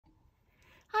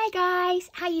Hi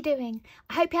guys, how you doing?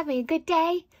 I hope you're having a good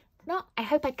day. If not, I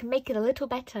hope I can make it a little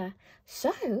better.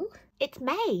 So, it's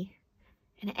May.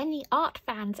 And any art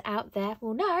fans out there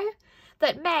will know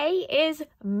that May is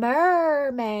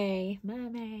Mermay.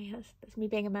 Mermay, that's me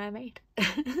being a mermaid.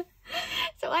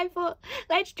 So I thought,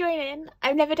 let's join in.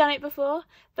 I've never done it before,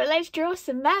 but let's draw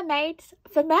some mermaids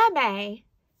for Mermay.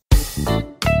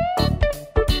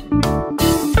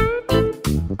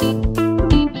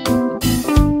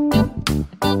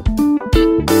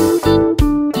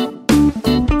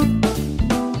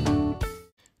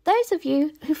 Those of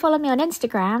you who follow me on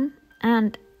Instagram,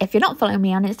 and if you're not following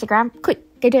me on Instagram,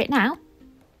 quick, go do it now.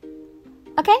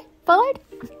 Okay, followed?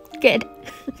 Good.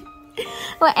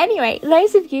 Well, anyway,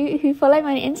 those of you who follow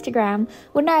me on Instagram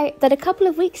will know that a couple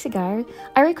of weeks ago,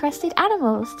 I requested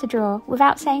animals to draw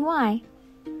without saying why.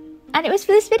 And it was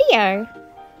for this video.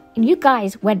 And you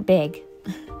guys went big.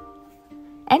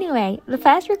 Anyway, the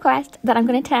first request that I'm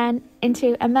going to turn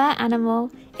into a mer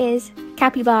animal is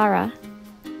capybara.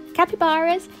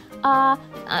 Capybaras are,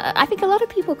 I think a lot of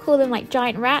people call them like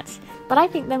giant rats, but I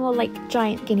think they're more like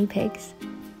giant guinea pigs.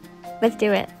 Let's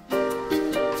do it.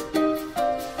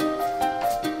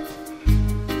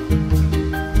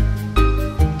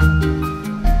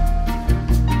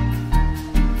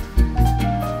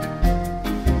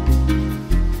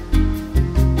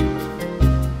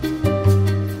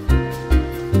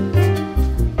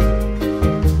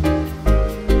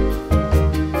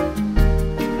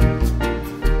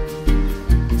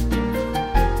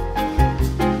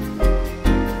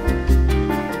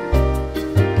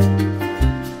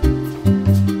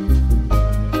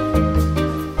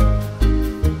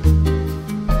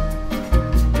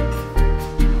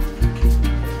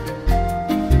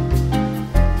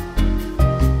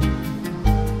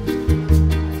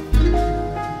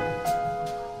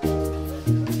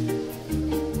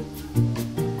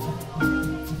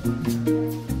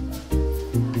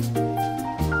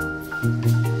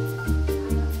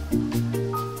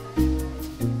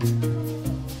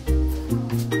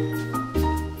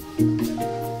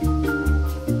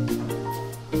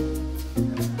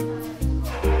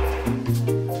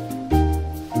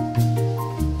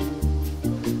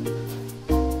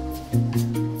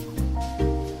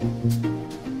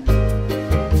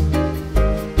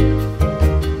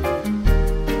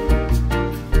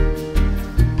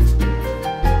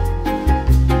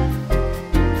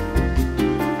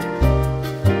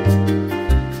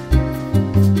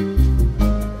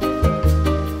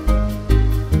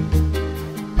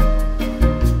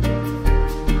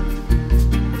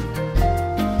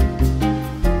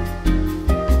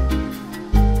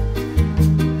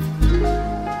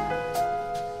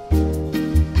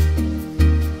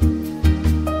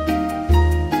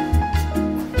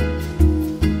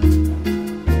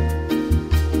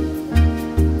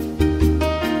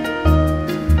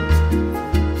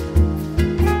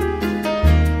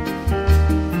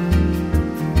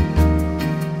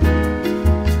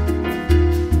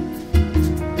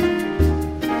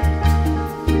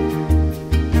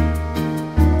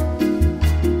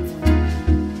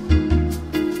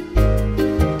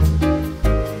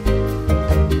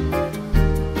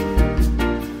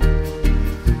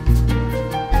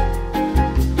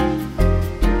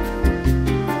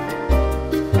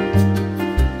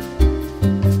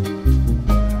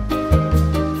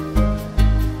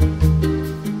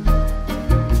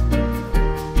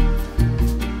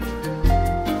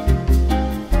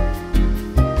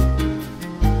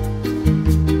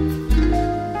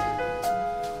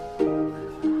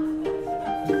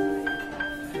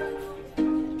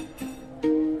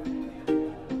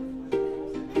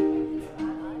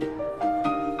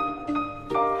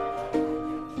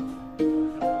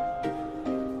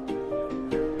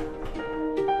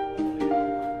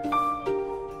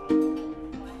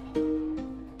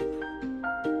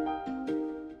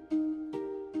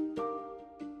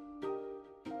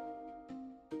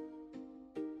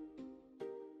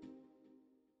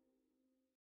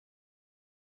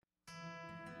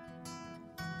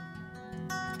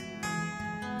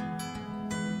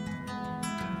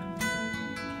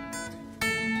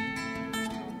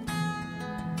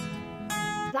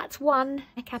 That's one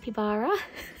capybara.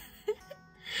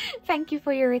 Thank you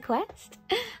for your request.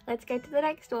 Let's go to the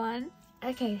next one.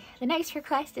 Okay, the next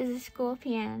request is a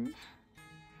scorpion.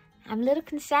 I'm a little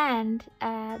concerned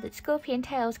that scorpion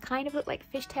tails kind of look like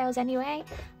fish tails anyway,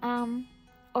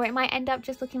 or it might end up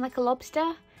just looking like a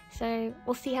lobster, so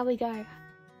we'll see how we go.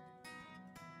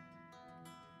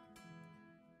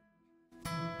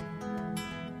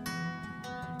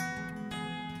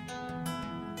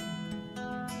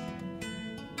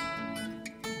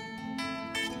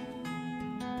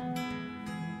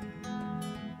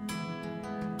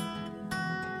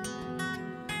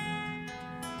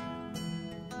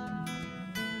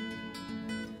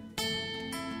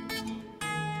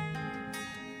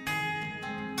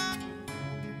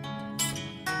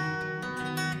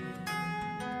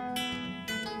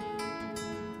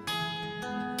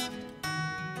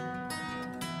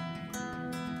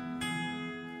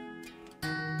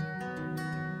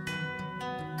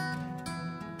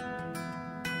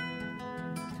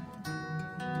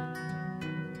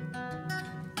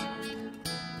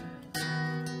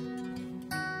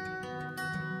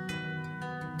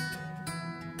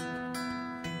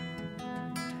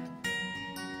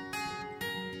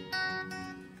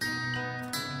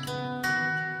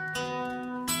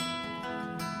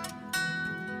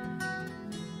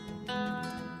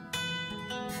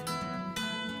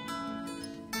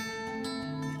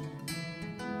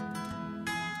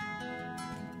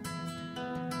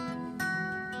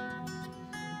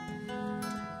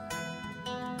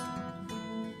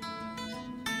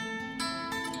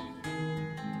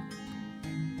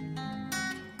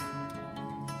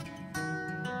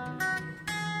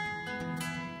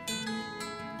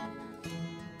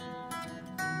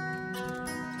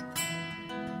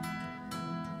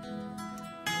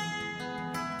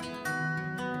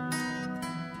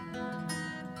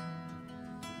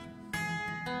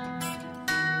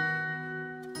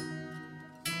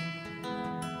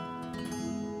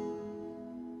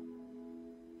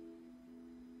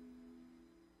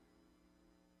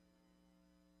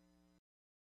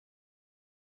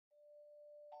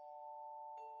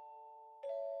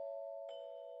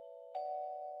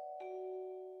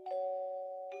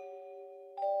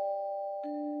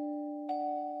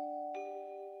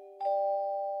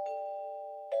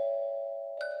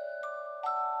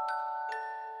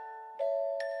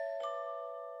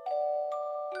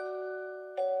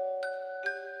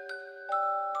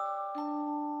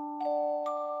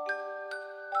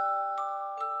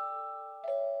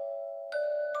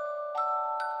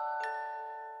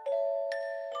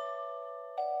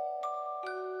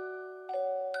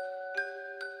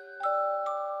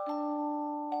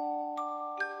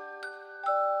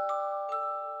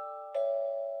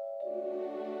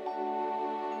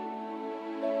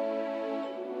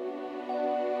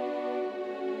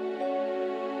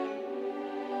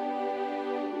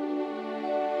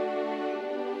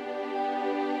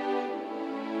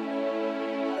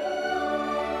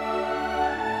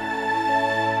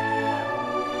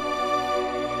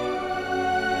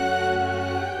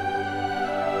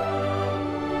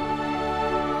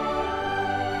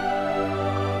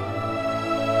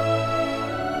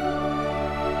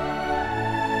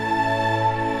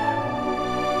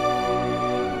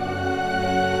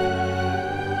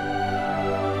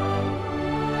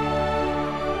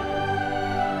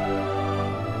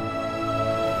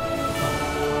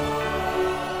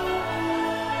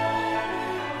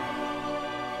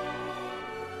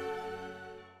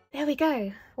 we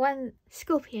go. One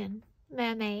scorpion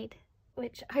mermaid,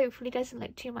 which hopefully doesn't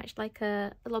look too much like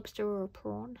a lobster or a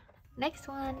prawn. Next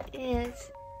one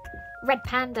is red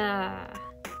panda.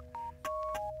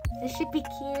 This should be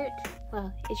cute.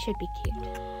 Well, it should be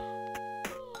cute.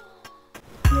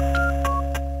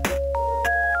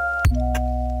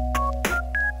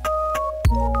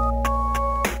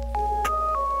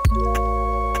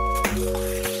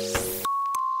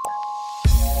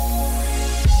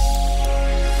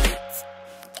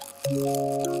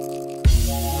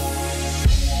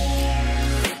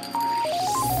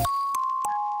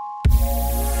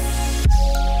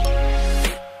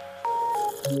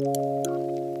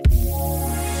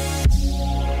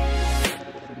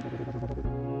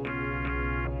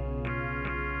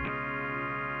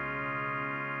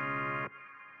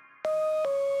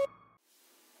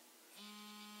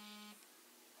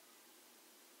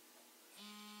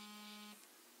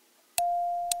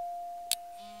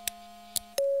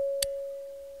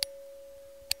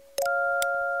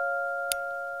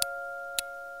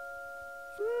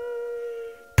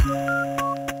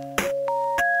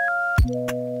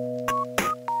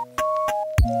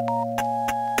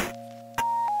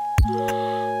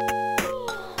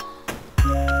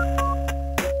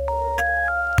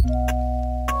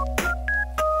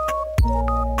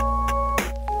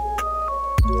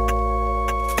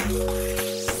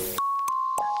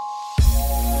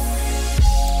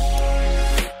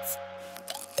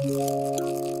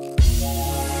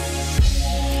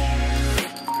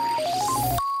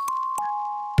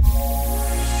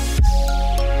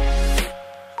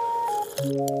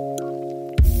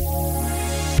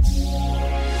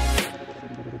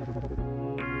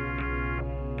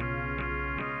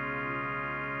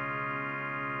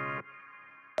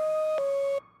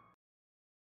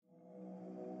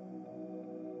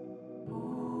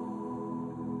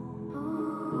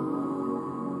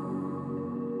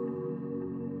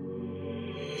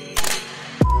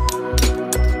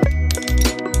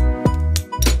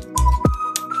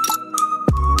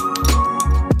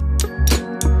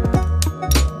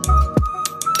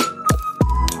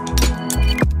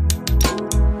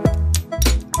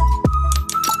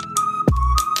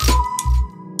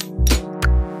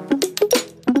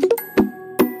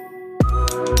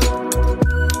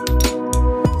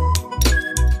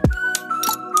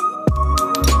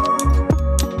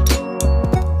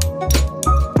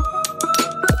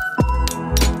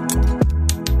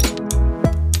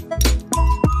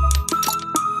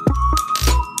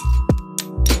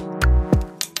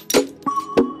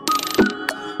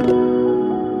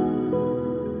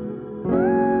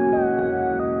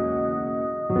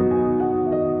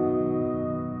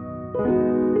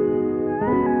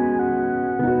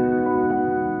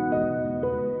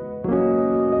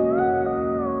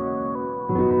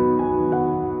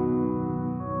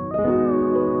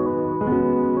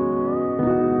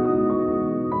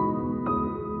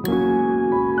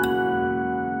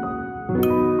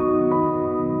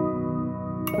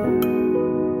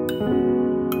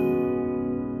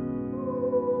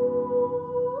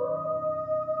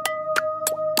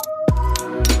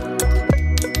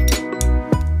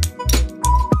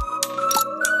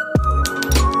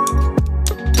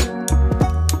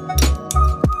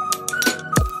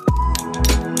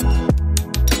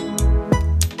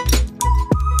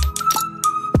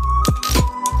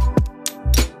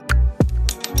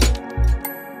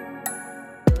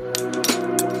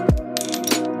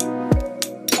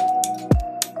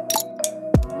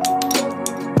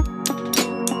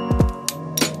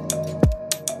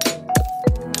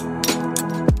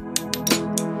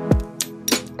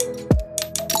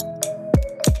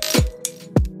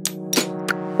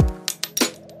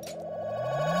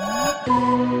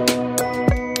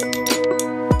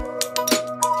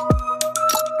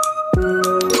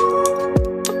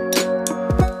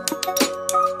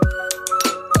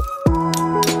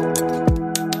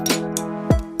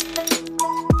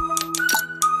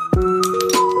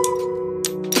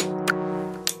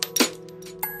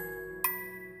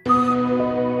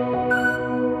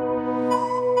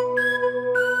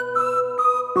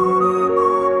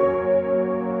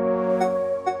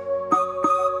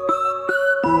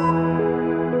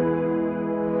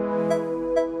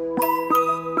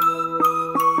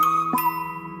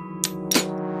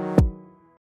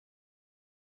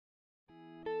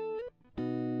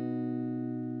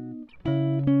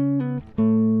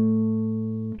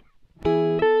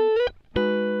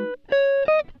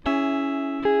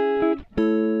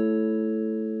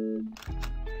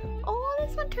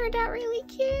 turned out really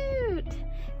cute.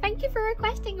 Thank you for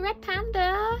requesting Red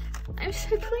Panda. I'm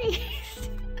so pleased.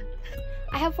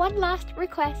 I have one last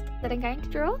request that I'm going to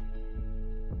draw.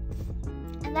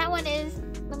 And And that one is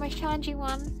the most challenging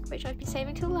one, which I've been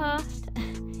saving till last.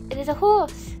 It is a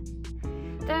horse.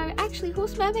 Though actually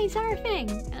horse mermaids are a thing,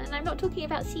 and I'm not talking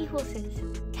about seahorses.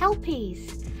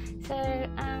 Kelpies. So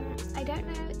I don't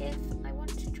know if I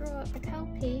want to draw a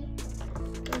kelpie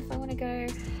or if I want to go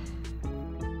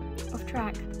off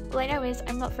track. All I know is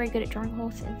I'm not very good at drawing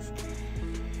horses.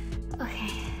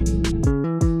 Okay.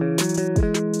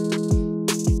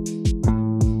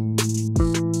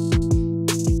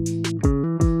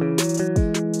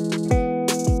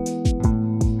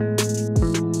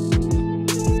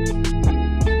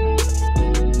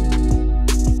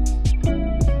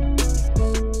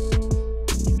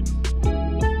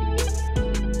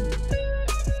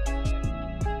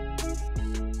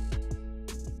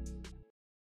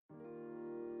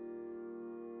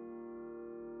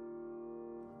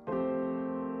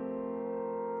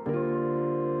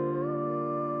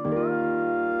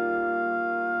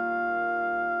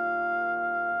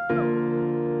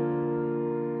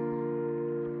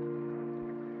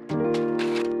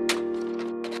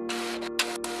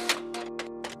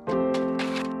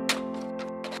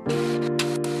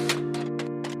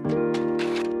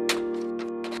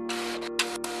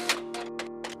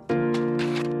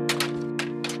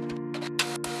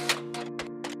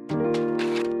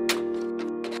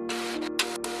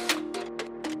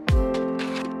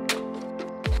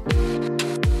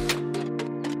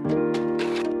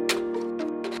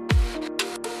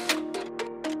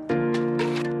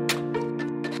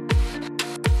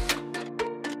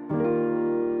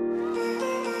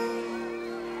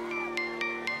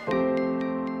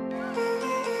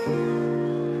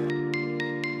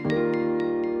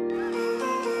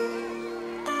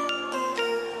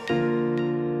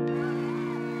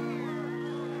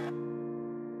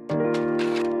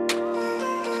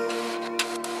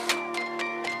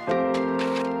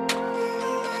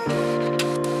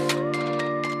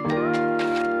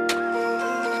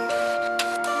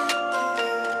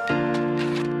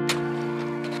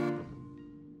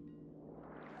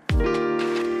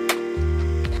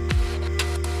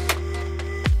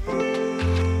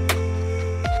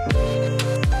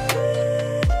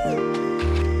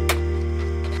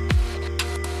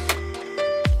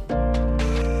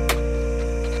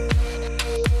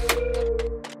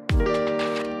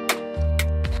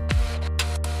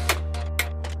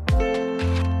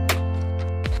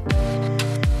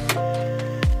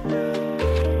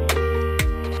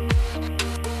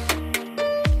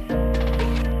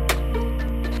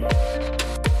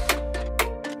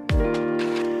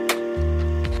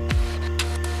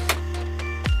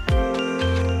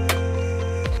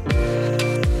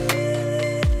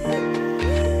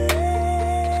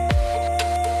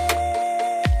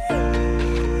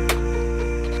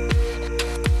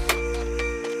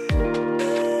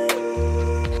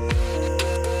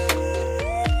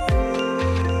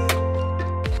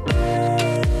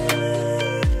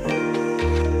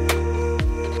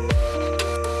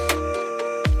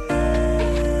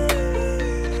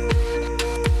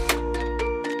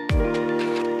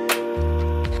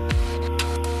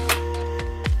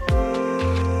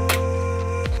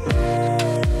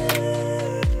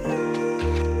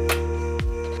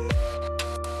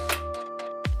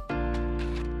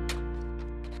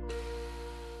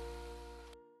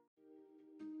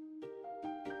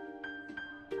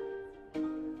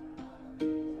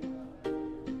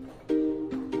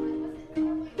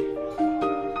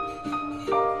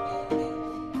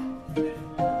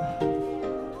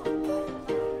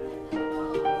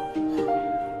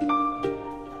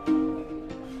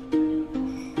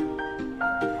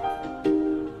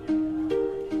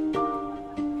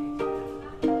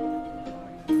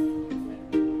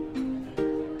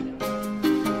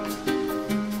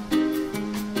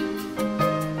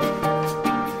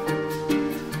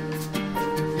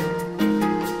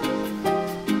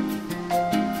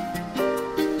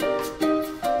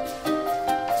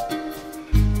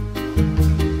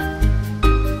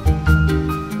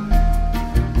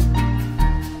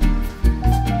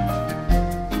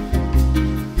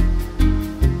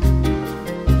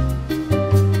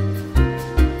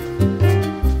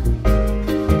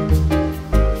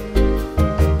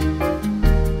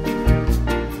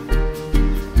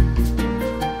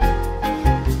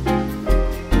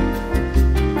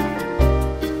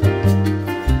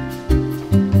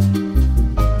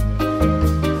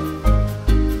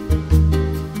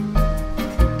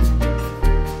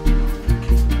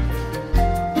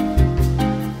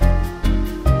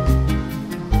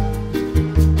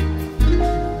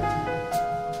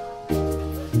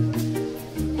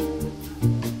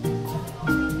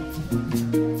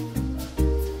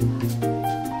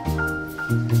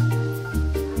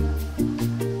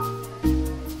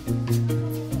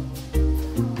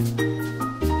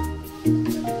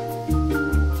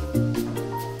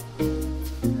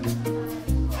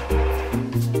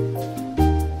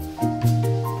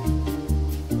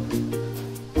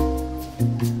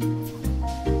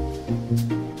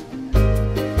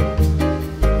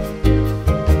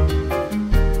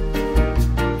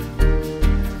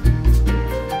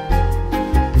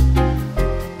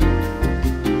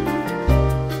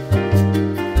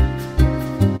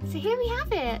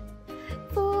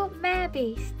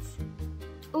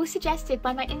 suggested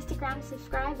by my Instagram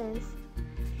subscribers.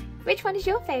 Which one is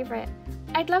your favourite?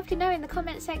 I'd love to know in the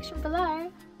comment section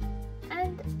below.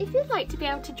 And if you'd like to be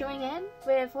able to join in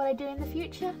with what I do in the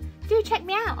future, do check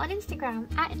me out on Instagram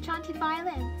at Enchanted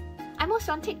Violin. I'm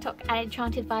also on TikTok at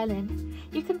Enchanted Violin.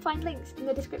 You can find links in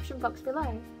the description box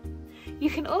below.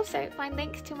 You can also find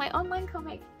links to my online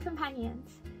comic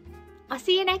companions. I'll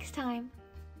see you next time.